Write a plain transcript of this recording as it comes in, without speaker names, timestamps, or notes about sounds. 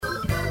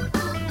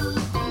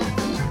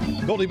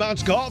Goldie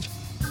Bounce Golf,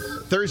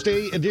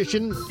 Thursday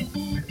edition.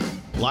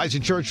 Liza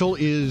Churchill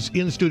is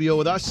in studio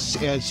with us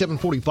at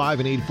 7:45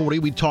 and 8:40.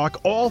 We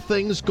talk all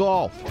things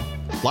golf.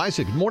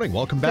 Liza, good morning.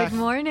 Welcome back. Good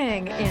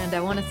morning. And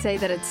I want to say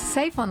that it's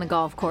safe on the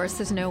golf course.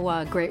 There's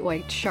no great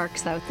white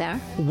sharks out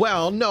there.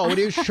 Well, no, it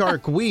is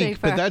Shark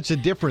Week, but that's a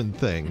different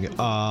thing.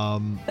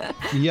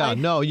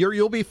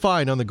 You'll be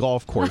fine on the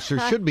golf course. There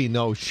should be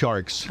no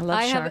sharks. I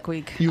love Shark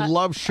Week. You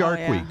love Shark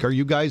Week. Are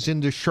you guys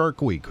into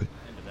Shark Week? Into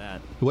that.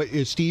 What,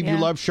 Steve, you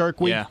love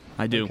Shark Week? Yeah,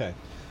 I do. Okay.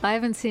 I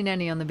haven't seen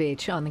any on the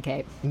beach on the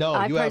Cape. No,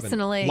 I you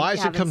personally haven't.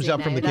 Liza haven't comes seen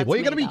up from the any. Cape. Well,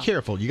 you That's got to be me,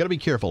 careful. You got to be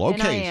careful. And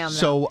Okay, I am,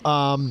 so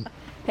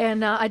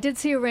And I did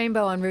see a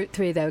rainbow on Route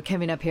 3, though,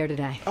 coming up here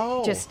today.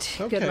 Oh, just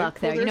okay. good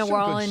luck there. Well, we're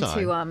all there's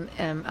some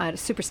into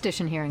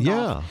superstition here in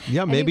golf.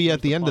 yeah. Maybe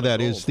at the end of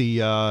that is the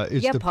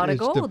pot of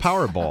gold. the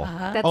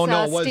Powerball. That's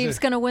Steve's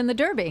going to win the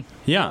Derby.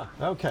 Yeah.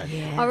 Okay.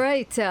 Yeah. All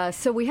right,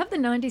 so we have the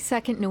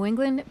 92nd New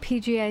England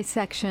PGA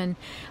Section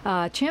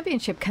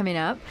Championship coming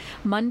up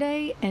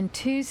Monday and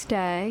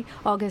Tuesday,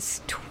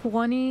 August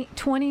 20th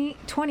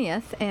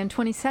and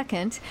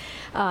 22nd,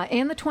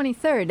 and the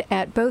 23rd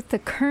at both the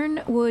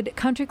Kernwood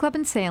Country Club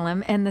in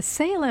Salem and the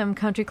Salem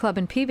Country Club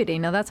in Peabody.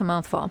 Now, that's a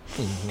mouthful.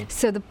 Mm-hmm.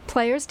 So the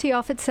players tee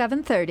off at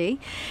 7:30.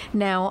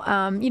 Now,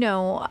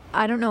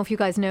 I don't know if you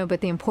guys know, but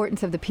the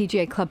importance of the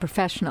PGA Club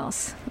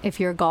professionals. If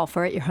you're a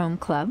golfer at your home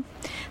club,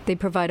 they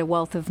provide a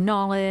wealth of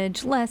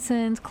knowledge,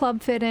 lessons,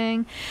 club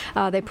fitting.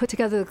 They put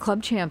together the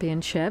club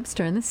championships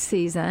during the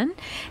season.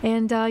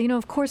 And,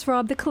 of course,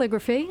 Rob, the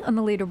calligraphy on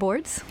the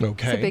leaderboards.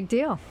 Okay. It's a big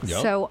deal.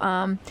 Yep. So,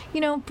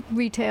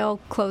 retail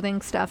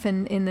clothing stuff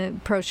in the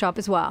pro shop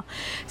as well.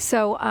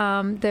 So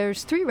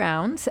there's 3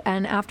 rounds.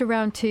 And after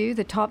round 2,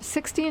 the top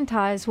 60 in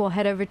ties will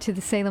head over to the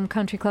Salem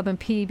Country Club in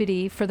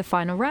Peabody for the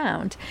final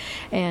round.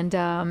 And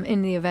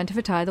in the event of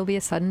a tie, there'll be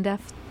a sudden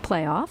death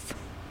playoff.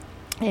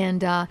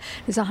 And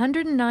there's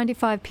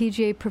 195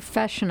 PGA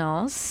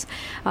professionals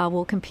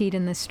will compete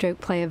in this stroke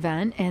play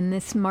event, and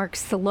this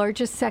marks the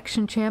largest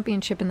section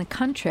championship in the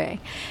country.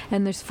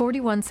 And there's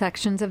 41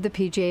 sections of the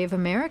PGA of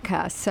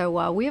America,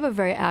 so we have a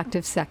very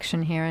active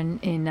section here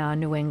in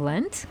New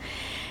England.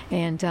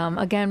 And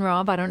again,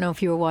 Rob, I don't know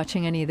if you were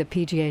watching any of the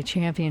PGA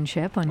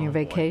Championship on your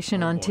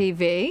vacation on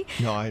TV.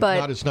 No, but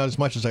not as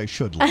much as I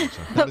should, Liza.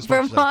 Not as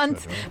much as I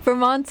should, right?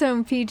 Vermont's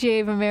own PGA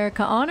of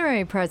America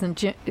honorary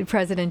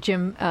President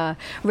Jim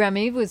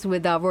Remy was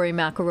with Rory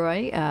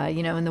McIlroy,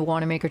 in the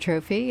Wanamaker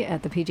Trophy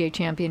at the PGA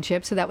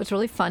Championship. So that was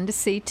really fun to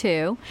see,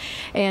 too.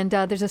 And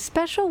there's a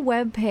special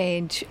web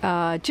page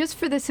just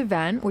for this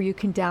event where you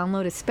can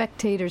download a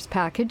spectator's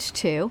package,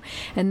 too.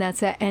 And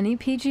that's at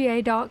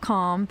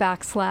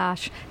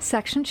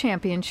nepga.com/Section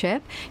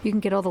Championship. You can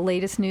get all the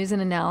latest news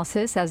and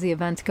analysis as the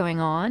event's going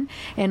on,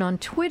 and on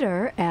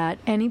Twitter at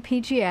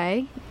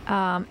NEPGA,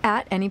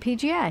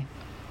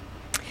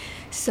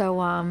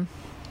 So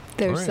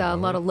there's a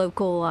lot of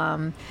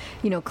local,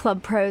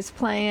 club pros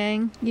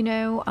playing. We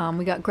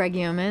got Greg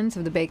Yeomans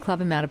of the Bay Club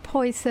in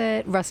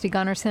Mattapoisett, Rusty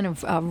Gunnarsson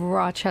of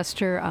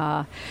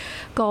Rochester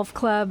Golf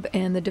Club,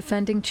 and the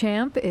defending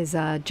champ is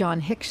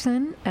John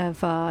Hickson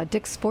of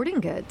Dick's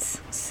Sporting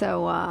Goods.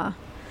 So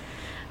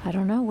I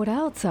don't know what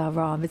else,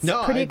 Rob. It's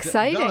pretty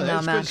exciting.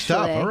 That's good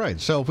stuff. All right.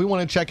 So if we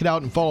want to check it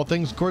out and follow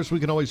things, of course, we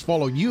can always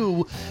follow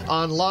you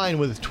online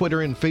with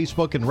Twitter and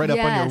Facebook and right up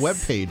on your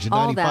webpage at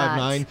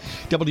 95.9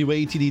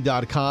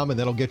 WATD.com, and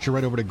that'll get you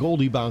right over to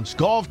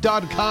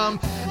GoldieBounceGolf.com.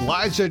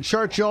 Liza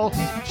Churchill,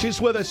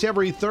 she's with us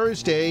every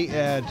Thursday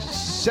at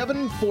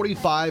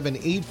 7:45 and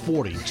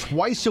 8:40,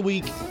 twice a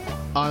week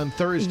on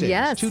Thursdays.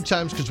 Yes. 2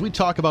 times, because we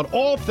talk about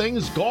all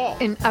things golf.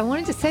 And I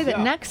wanted to say that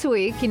next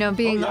week,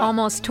 being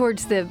almost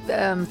towards the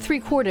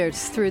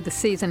 3/4 through the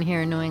season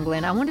here in New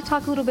England, I want to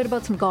talk a little bit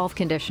about some golf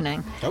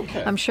conditioning.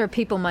 Okay. I'm sure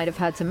people might have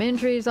had some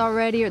injuries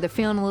already, or they're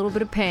feeling a little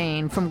bit of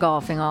pain from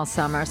golfing all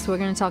summer. So we're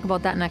going to talk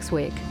about that next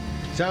week.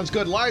 Sounds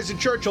good. Liza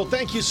Churchill,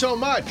 thank you so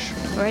much.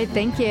 All right,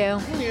 thank you.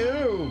 Thank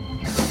you.